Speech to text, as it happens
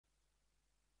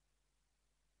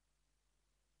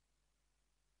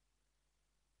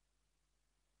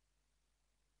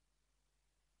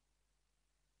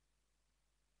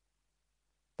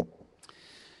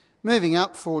Moving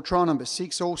up for trial number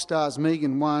 6, All Stars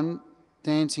Megan 1,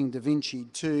 Dancing Da Vinci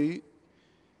 2,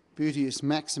 Beauteous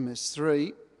Maximus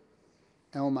 3,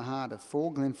 Almahada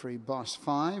 4, Glenfrey Boss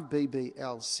 5,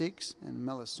 BBL 6, and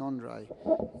Melisandre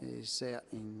is out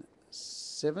in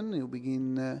 7. He'll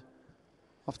begin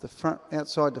off the front,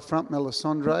 outside the front,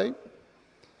 Melisandre.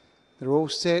 They're all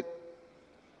set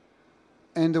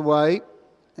and away.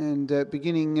 And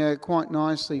beginning quite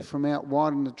nicely from out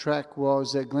wide on the track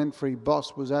was Glenfrey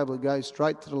Boss, was able to go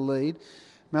straight to the lead.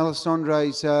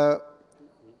 Melisandre's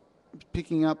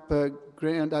picking up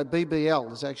ground.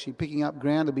 BBL is actually picking up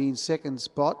ground to be in second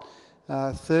spot.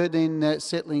 Third then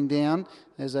settling down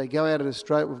as they go out of the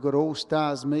straight. We've got All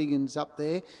Stars Megan's up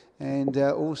there, and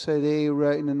also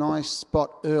there in a nice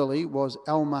spot early was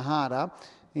Almahada.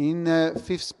 In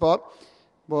fifth spot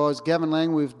was Gavin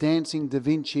Lang with Dancing Da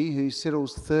Vinci, who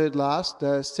settles third last.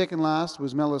 Second last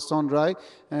was Melisandre,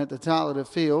 and at the tail of the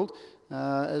field,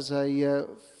 as they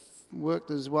worked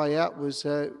his way out, was,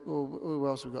 who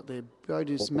else we've got there?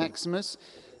 Beauteous Maximus.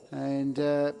 And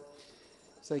so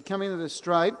they come into the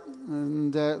straight,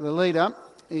 and the leader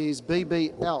is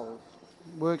BBL.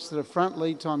 Works to the front,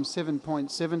 lead time 7.7,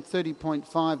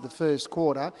 30.5 the first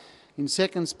quarter. In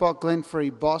second spot, Glenfrey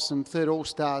Boss, and third, All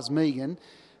Stars Megan.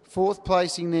 Fourth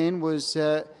placing then was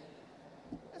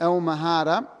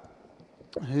Almahada,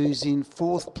 who's in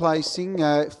fourth placing.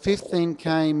 Fifth then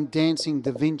came Dancing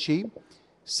Da Vinci.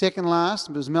 Second last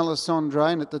was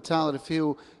Melisandre, and at the tail of the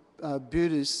field,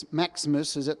 Beauteous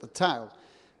Maximus is at the tail.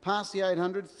 Past the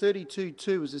 800,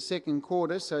 32.2 was the second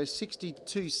quarter, so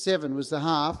 62.7 was the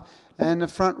half. And the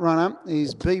front runner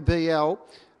is BBL.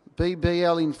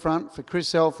 BBL in front for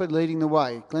Chris Elford, leading the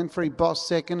way. Glenfrey Boss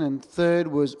second, and third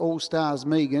was All Stars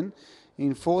Megan.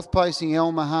 In fourth placing,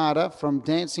 Almahada from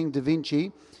Dancing Da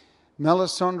Vinci.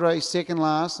 Melisandre second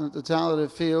last, and at the tail of the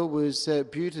field was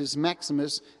Beauteous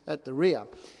Maximus at the rear.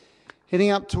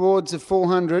 Heading up towards the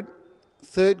 400,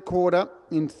 third quarter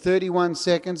in 31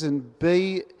 seconds, and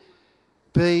BBL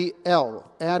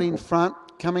out in front.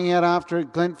 Coming out after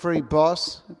it, Glenfrey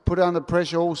Boss. Put under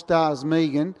pressure, All Stars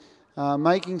Megan.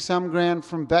 Making some ground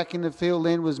from back in the field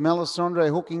then was Melisandre,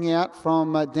 hooking out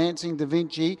from Dancing Da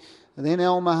Vinci, and then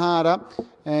Almahada,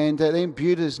 and then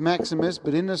Beauteous Maximus,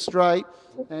 but in the straight,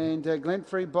 and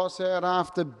Glenfrey Boss out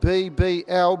after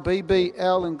BBL.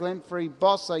 BBL and Glenfrey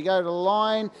Boss, they go to the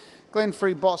line.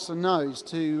 Glenfrey Boss a nose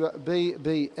to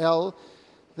BBL.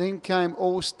 Then came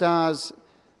All Stars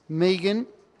Megan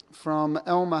from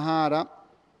Almahada,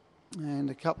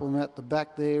 and a couple of them at the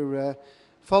back there.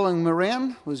 Following them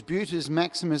around was Beauteous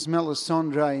Maximus,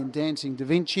 Melisandre and Dancing Da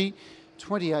Vinci.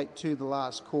 28.2 the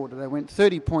last quarter. They went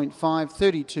 30.5,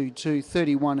 32.2,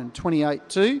 31 and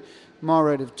 28.2. My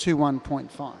rate of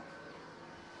 21.5.